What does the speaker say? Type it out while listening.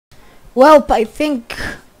Well, I think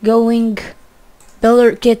going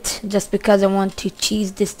builder kit just because I want to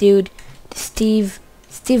cheese this dude,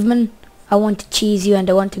 Steveman. I want to cheese you and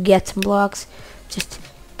I want to get some blocks. Just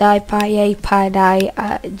die pie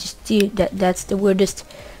die. Just dude, that's the weirdest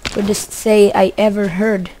say I ever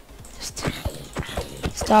heard. Just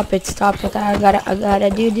stop it. I gotta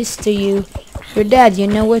do this to you. You're dead. You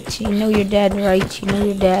know it. You know you're dead, right? You know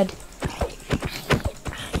you're dead.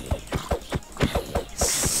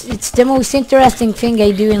 It's the most interesting thing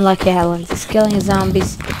I do in Lucky Island. Is killing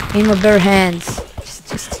zombies in my bare hands.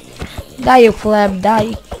 Just die, you pleb.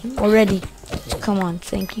 Die already. Come on,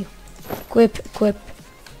 thank you. Equip.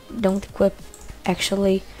 Don't equip.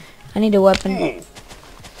 Actually, I need a weapon.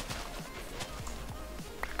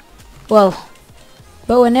 Well,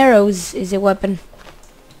 bow and arrows is a weapon.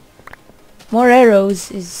 More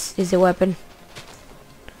arrows is a weapon.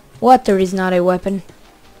 Water is not a weapon.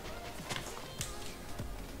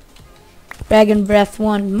 Dragon Breath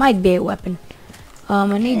 1 might be a weapon.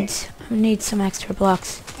 I need some extra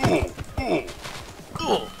blocks.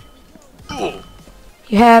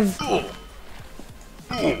 You have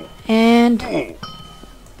and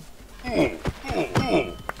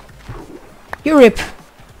you rip.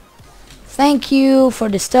 Thank you for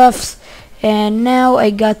the stuffs. And now I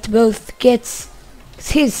got both kits.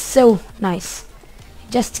 He's so nice. He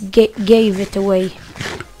just gave it away.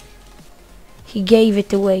 He gave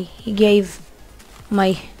it away. He gave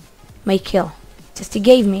my kill. Just he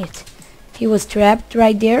gave me it. He was trapped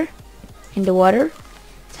right there in the water.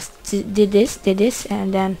 Just did this,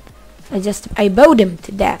 and then I bowed him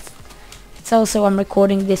to death. It's also I'm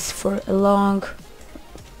recording this for a long,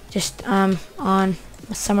 just on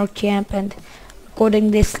a summer camp and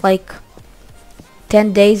recording this like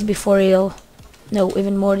 10 days before he'll, no,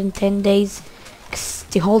 even more than 10 days. 'Cause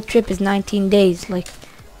the whole trip is 19 days, like,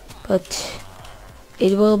 but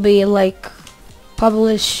it will be like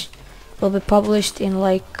will be published in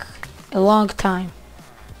like a long time.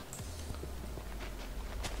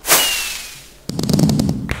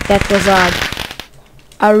 That was odd.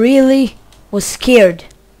 I really was scared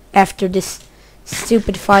after this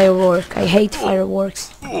stupid firework. I hate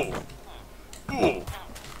fireworks.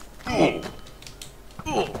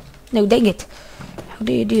 No, dang it. How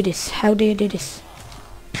do you do this? How do you do this?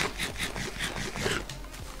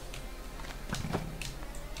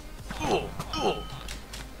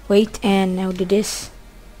 Wait, and now do this.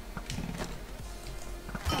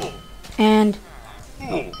 And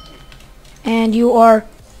you are,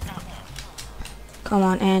 come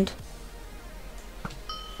on, and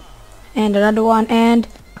another one, and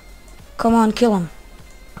come on, kill him.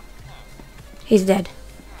 He's dead.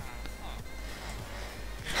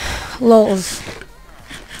 Lols.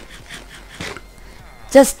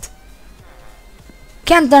 Just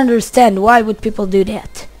can't understand why would people do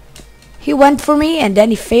that. He went for me and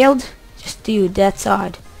then he failed. Just dude, that's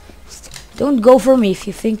odd. Just don't go for me if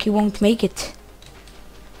you think you won't make it.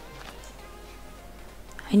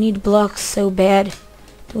 I need blocks so bad.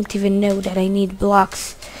 Don't even know that I need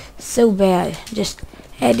blocks so bad. Just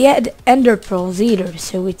and he had ender pearls either,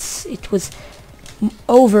 so it was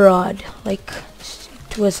over odd. Like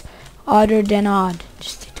it was odder than odd.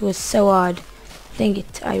 Just it was so odd. Dang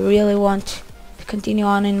it, I really want to continue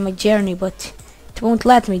on in my journey, but it won't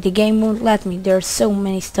let me. The game won't let me. There are so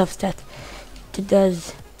many stuff that it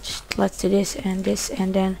does. Just let's do this, and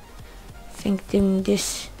then I think doing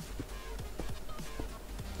this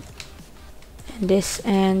and this,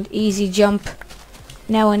 and easy jump.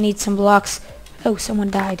 Now I need some blocks. Oh,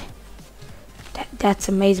 someone died. That's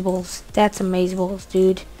amazeballs. That's amazeballs,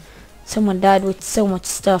 dude. Someone died with so much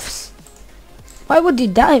stuffs. Why would you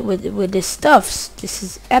die with this stuffs? This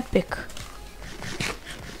is epic.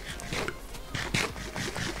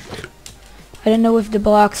 I don't know if the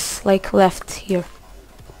blocks like left here.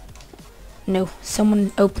 No,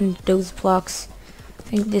 someone opened those blocks. I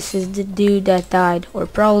think this is the dude that died, or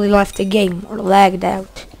probably left the game, or lagged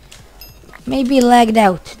out. Maybe lagged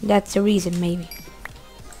out. That's the reason, maybe.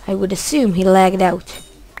 I would assume he lagged out.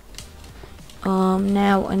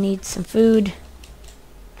 Now I need some food.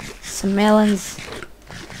 Some melons.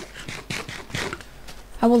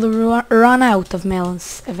 I will run out of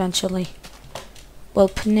melons eventually.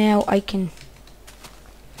 Well, now I can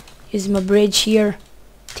use my bridge here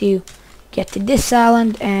to get to this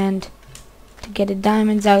island and to get the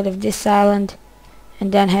diamonds out of this island,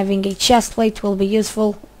 and then having a chest plate will be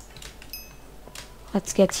useful.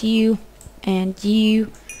 Let's get you and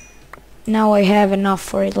you. Now I have enough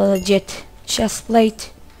for a legit chest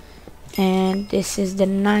plate, and this is the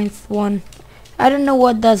 9th one. I don't know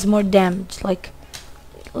what does more damage, like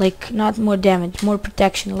not more damage, more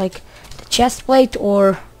protection, like the chest plate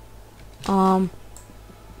or or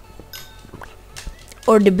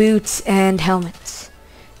the boots and helmets,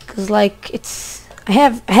 because like I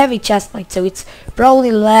have a heavy chest plate, so it's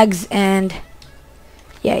probably legs, and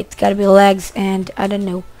yeah, it's gotta be legs, and I don't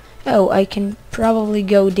know. Oh, I can probably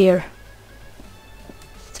go there.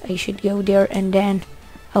 So I should go there, and then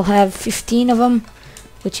I'll have 15 of them,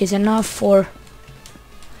 which is enough for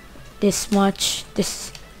this much.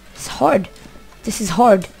 This is hard. This is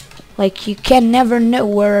hard. Like, you can never know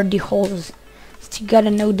where are the holes. So you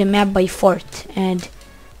gotta know the map by fart, and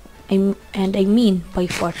I mean by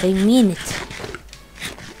fart. I mean it.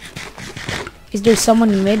 Is there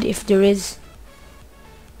someone in mid? If there is,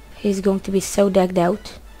 he's going to be so decked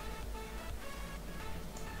out.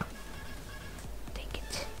 Take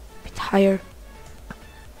it a bit higher,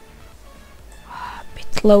 a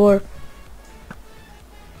bit lower.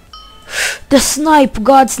 The snipe,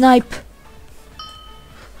 god snipe.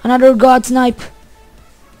 Another god snipe.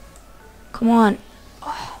 Come on.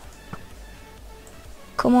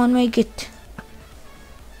 Come on, make it.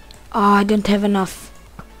 I don't have enough.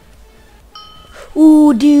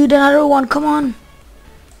 Ooh, dude, another one. Come on.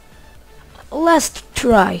 Last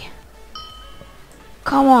try.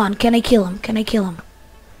 Come on, can I kill him? Can I kill him?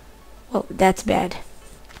 Well, that's bad.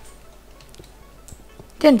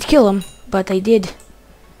 Didn't kill him, but I did.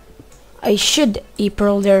 I should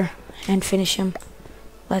E-pearl there and finish him.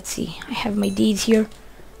 Let's see. I have my deeds here.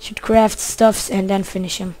 Should craft stuffs and then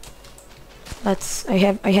finish him. I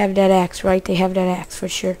have that axe, right? I have that axe for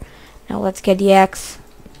sure. Now let's get the axe.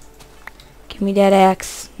 Give me that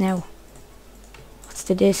axe. Now let's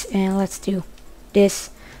do this, and let's do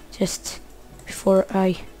this just before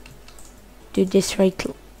I do this, right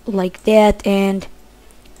like that, and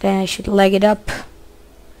then I should lag it up.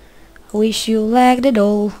 I wish you lagged it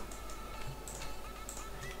all.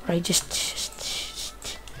 Right, just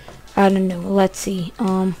I don't know. Let's see.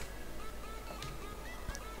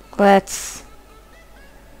 Let's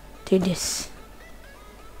do this.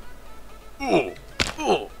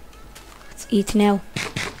 Let's eat now.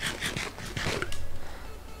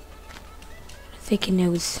 I think he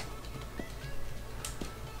knows.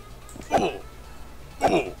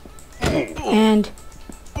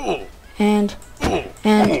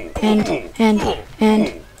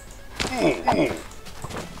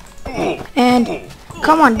 And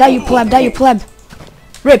come on, die you pleb, die you pleb.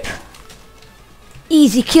 Rip.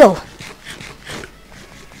 Easy kill.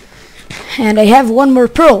 And I have one more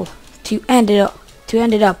pearl to end it up.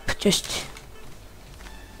 Just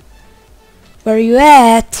where are you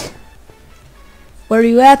at? Where are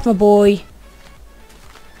you at, my boy?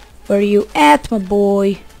 Where are you at, my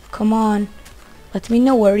boy? Come on. Let me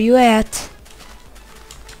know where you at.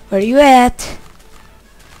 Where are you at?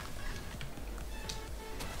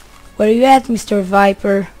 Where are you at, Mr.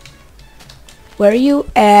 Viper? Where are you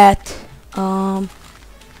at?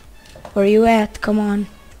 Where are you at? Come on.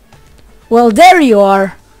 Well, there you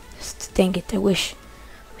are. Just dang it, I wish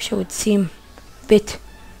I would see him a bit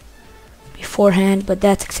beforehand, but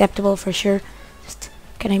that's acceptable for sure. Just,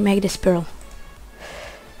 can I make this pearl?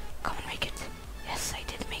 Come on, make it. Yes, I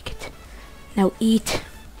did make it. Now eat.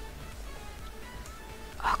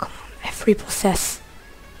 Oh, come on. F3 plus S.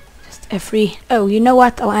 Just F3. Oh, you know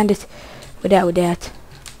what? I'll end it without that.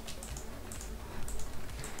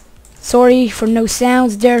 Sorry for no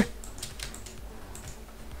sounds there.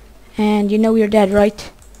 And you know you're dead,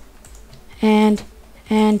 right? And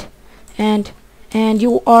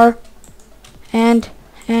you are, and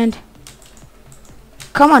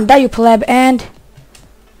come on, die you pleb, and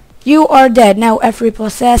you are dead. Now F3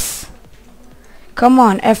 plus S. Come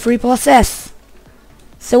on, F3 plus S.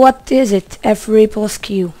 So what is it? F3 plus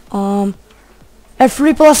Q.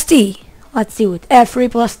 F3 plus T. Let's do it. F3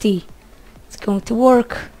 plus T. It's going to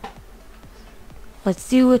work. Let's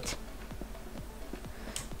do it.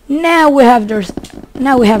 Now we have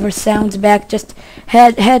our sounds back. Just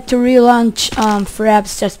had to relaunch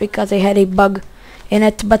Fraps just because I had a bug in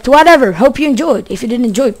it, but whatever. Hope you enjoyed. If you did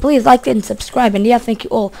enjoy, please like it and subscribe, and yeah, thank you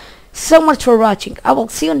all so much for watching. I will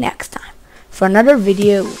see you next time for another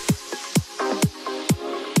video.